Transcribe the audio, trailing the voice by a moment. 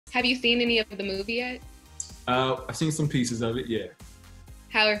Have you seen any of the movie yet? I've seen some pieces of it, yeah.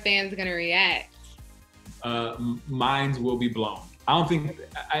 How are fans gonna react? Minds will be blown. I don't think,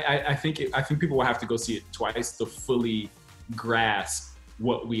 I think people will have to go see it twice to fully grasp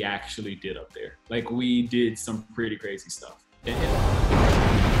what we actually did up there. Like, we did some pretty crazy stuff. Good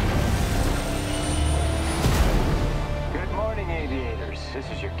morning, aviators. This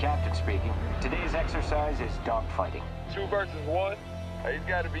is your captain speaking. Today's exercise is dogfighting. 2 versus 1? Hey, you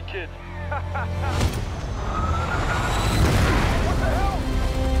gotta be kidding. What the hell?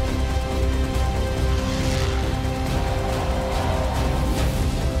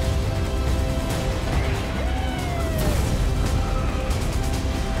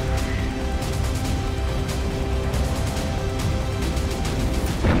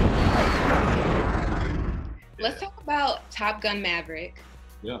 Let's talk about Top Gun Maverick.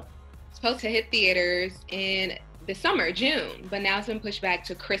 Yeah. It's supposed to hit theaters in the summer, June, but now it's been pushed back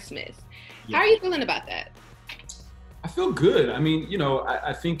to Christmas. Yeah. How are you feeling about that? I feel good. I mean, you know,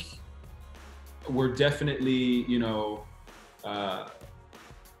 I think we're definitely, you know,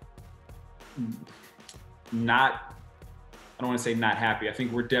 not, I don't want to say not happy. I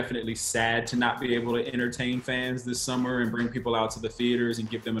think we're definitely sad to not be able to entertain fans this summer and bring people out to the theaters and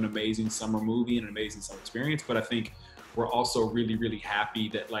give them an amazing summer movie and an amazing summer experience. But I think we're also really, really happy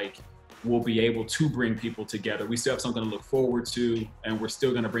that, like, we'll be able to bring people together. We still have something to look forward to, and we're still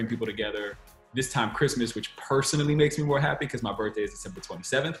going to bring people together this time Christmas, which personally makes me more happy because my birthday is December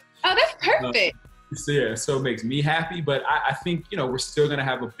 27th. Oh, that's perfect. So yeah, so it makes me happy, but I think, you know, we're still gonna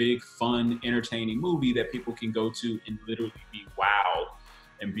have a big, fun, entertaining movie that people can go to and literally be wowed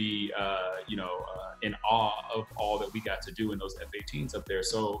and be, in awe of all that we got to do in those F-18s up there.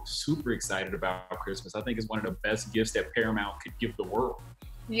 So super excited about Christmas. I think it's one of the best gifts that Paramount could give the world.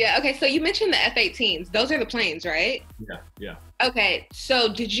 Yeah, okay, so you mentioned the F-18s. Those are the planes, right? Yeah. Okay,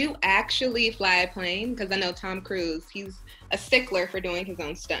 so did you actually fly a plane? Because I know Tom Cruise, he's a stickler for doing his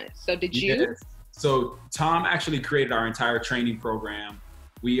own stunts. So did you? Yes. So Tom actually created our entire training program.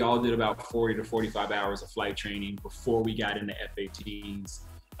 We all did about 40 to 45 hours of flight training before we got into F-18s.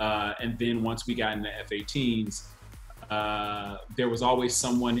 And then once we got into F-18s, there was always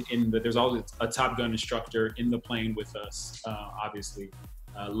someone there's always a Top Gun instructor in the plane with us, obviously,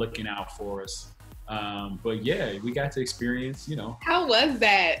 looking out for us. But yeah, we got to experience, you know. How was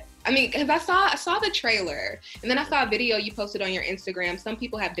that? I mean, because I saw the trailer, and then I saw a video you posted on your Instagram. Some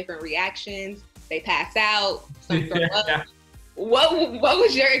people have different reactions. They pass out, some throw up. What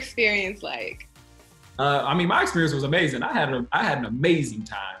was your experience like? I mean, my experience was amazing. I had an amazing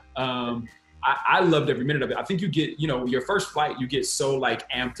time. I loved every minute of it. I think you get, you know, your first flight, you get so, like,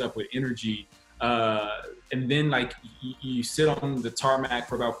 amped up with energy. And then, like, you sit on the tarmac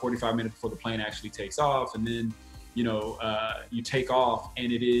for about 45 minutes before the plane actually takes off. And then, you know, you take off,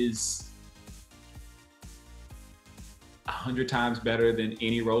 and it is 100 times better than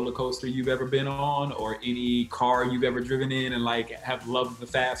any roller coaster you've ever been on or any car you've ever driven in and, like, have loved the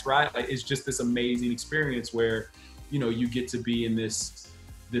fast ride. Like, it's just this amazing experience where, you know, you get to be in this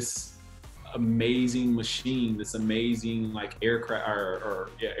amazing machine, this amazing, like,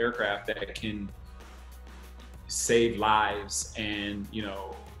 aircraft that can save lives and, you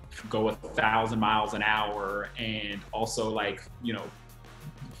know, go 1,000 miles an hour, and also, like, you know,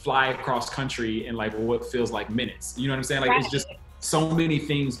 fly across country in, like, what feels like minutes. You know what I'm saying? Like, It's just so many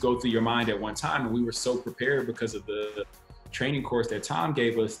things go through your mind at one time, and we were so prepared because of the training course that Tom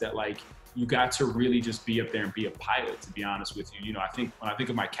gave us that, like, you got to really just be up there and be a pilot, to be honest with you. You know, I think when I think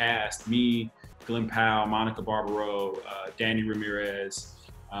of my cast, me, Glenn Powell, Monica Barbaro, Danny Ramirez,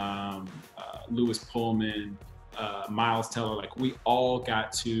 Lewis Pullman, Miles Teller, like, we all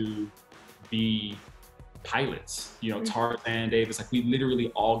got to be pilots, you know, Tarzan Davis, like, we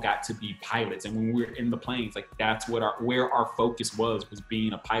literally all got to be pilots. And when we were in the planes, like, that's what where our focus was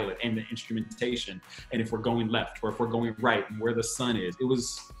being a pilot and the instrumentation. And if we're going left or if we're going right and where the sun is, it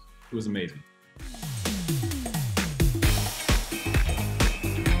was amazing.